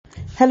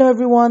Hello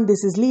everyone,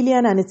 this is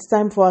Lillian and it's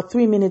time for our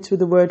 3 minutes with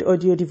the word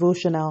audio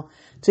devotional.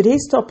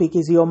 Today's topic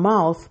is your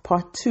mouth,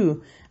 part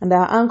 2, and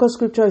our anchor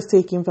scripture is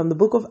taken from the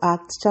book of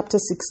Acts chapter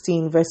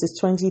 16 verses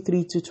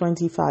 23 to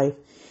 25.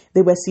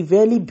 They were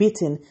severely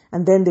beaten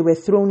and then they were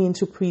thrown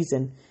into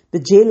prison. The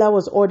jailer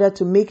was ordered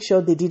to make sure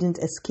they didn't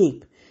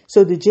escape.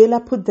 So the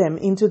jailer put them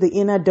into the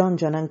inner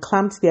dungeon and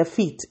clamped their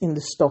feet in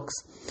the stocks.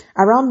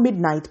 Around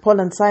midnight, Paul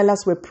and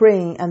Silas were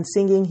praying and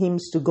singing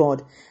hymns to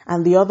God,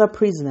 and the other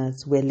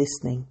prisoners were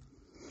listening.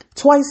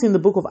 Twice in the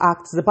book of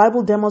Acts, the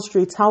Bible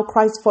demonstrates how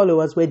Christ's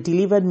followers were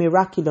delivered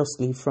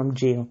miraculously from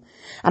jail.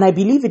 And I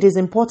believe it is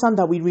important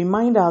that we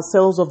remind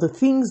ourselves of the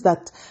things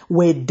that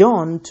were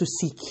done to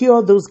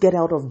secure those get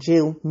out of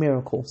jail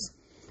miracles.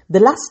 The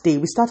last day,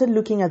 we started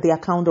looking at the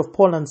account of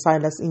Paul and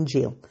Silas in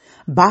jail.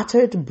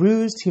 Battered,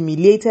 bruised,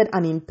 humiliated,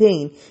 and in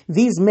pain,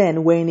 these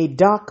men were in a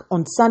dark,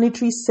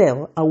 unsanitary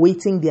cell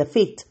awaiting their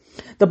fate.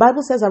 The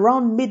Bible says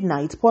around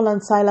midnight, Paul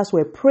and Silas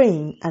were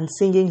praying and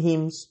singing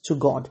hymns to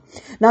God.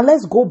 Now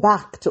let's go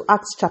back to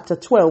Acts chapter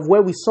 12,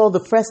 where we saw the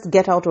first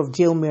get out of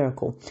jail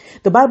miracle.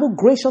 The Bible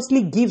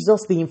graciously gives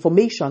us the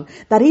information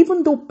that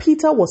even though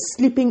Peter was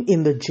sleeping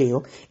in the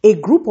jail, a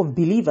group of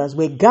believers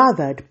were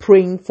gathered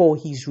praying for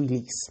his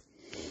release.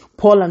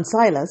 Paul and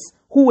Silas,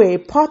 who were a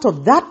part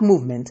of that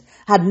movement,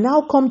 had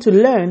now come to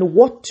learn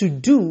what to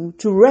do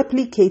to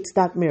replicate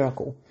that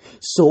miracle.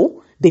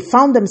 So they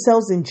found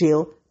themselves in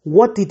jail.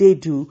 What did they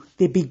do?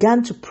 They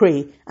began to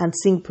pray and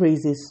sing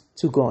praises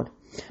to God.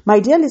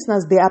 My dear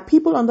listeners, there are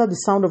people under the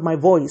sound of my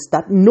voice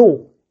that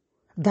know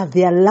that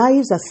their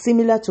lives are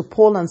similar to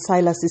Paul and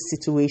Silas's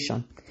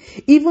situation.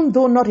 Even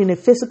though not in a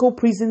physical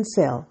prison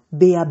cell,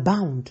 they are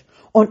bound,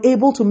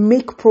 unable to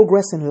make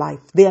progress in life.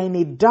 They are in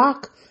a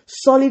dark,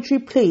 solitary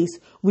place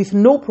with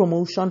no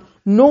promotion,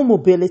 no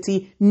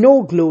mobility,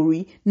 no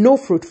glory, no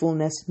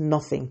fruitfulness,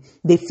 nothing.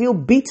 They feel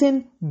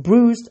beaten,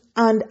 bruised,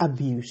 and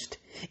abused.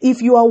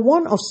 If you are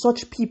one of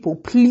such people,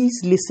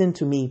 please listen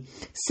to me.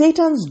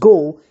 Satan's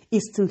goal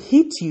is to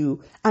hit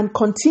you and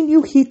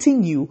continue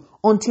hitting you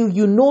until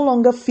you no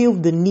longer feel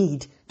the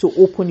need to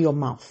open your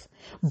mouth.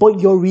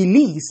 But your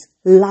release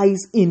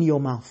lies in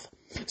your mouth.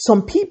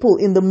 Some people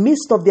in the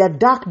midst of their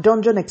dark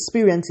dungeon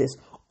experiences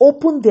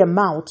open their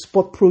mouths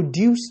but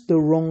produce the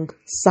wrong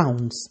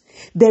sounds.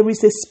 There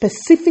is a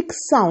specific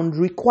sound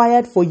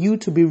required for you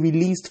to be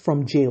released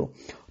from jail.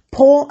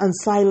 Paul and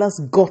Silas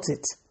got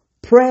it.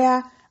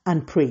 Prayer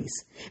and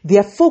praise.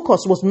 Their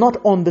focus was not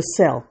on the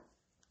cell,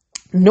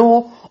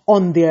 nor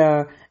on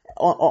their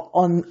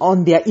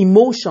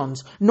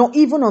emotions, nor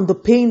even on the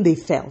pain they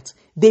felt.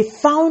 They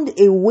found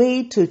a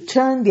way to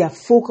turn their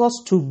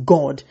focus to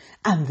God,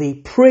 and they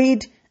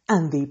prayed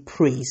and they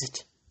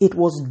praised. It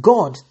was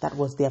God that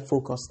was their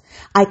focus.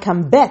 I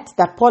can bet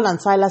that Paul and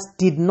Silas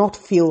did not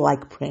feel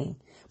like praying,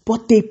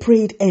 but they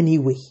prayed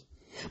anyway.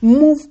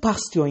 Move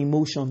past your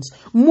emotions.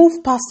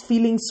 Move past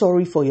feeling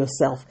sorry for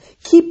yourself.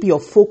 Keep your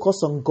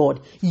focus on God.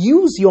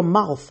 Use your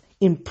mouth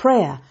in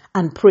prayer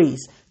and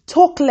praise.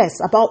 Talk less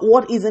about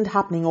what isn't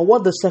happening or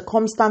what the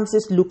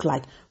circumstances look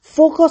like.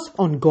 Focus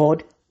on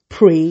God,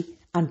 pray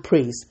and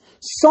praise.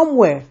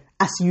 Somewhere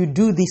as you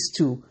do these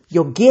two,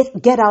 your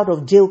get out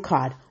of jail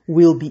card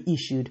will be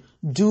issued.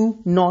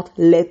 Do not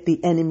let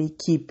the enemy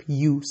keep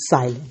you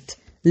silent.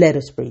 Let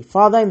us pray.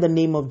 Father, in the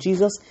name of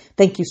Jesus,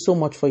 thank you so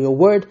much for your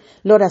word.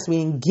 Lord, as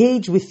we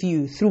engage with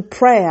you through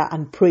prayer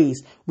and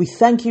praise, we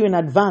thank you in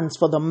advance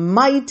for the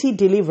mighty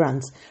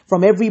deliverance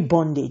from every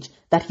bondage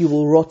that you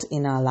will wrought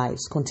in our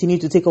lives. Continue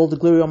to take all the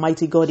glory,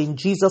 Almighty God. In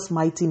Jesus'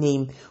 mighty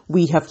name,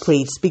 we have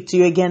prayed. Speak to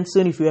you again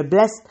soon. If you are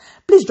blessed,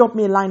 please drop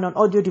me a line on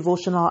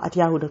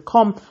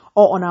audiodevotional@yahoo.com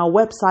or on our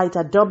website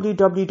at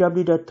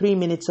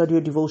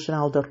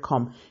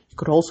www.3minutesaudiodevotional.com. You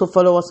could also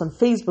follow us on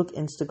Facebook,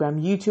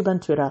 Instagram, YouTube,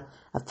 and Twitter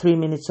at 3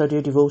 Minutes Audio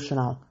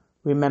Devotional.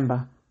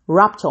 Remember,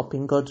 wrapped up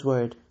in God's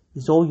Word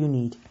is all you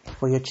need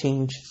for your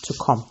change to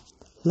come.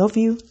 Love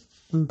you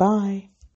and bye.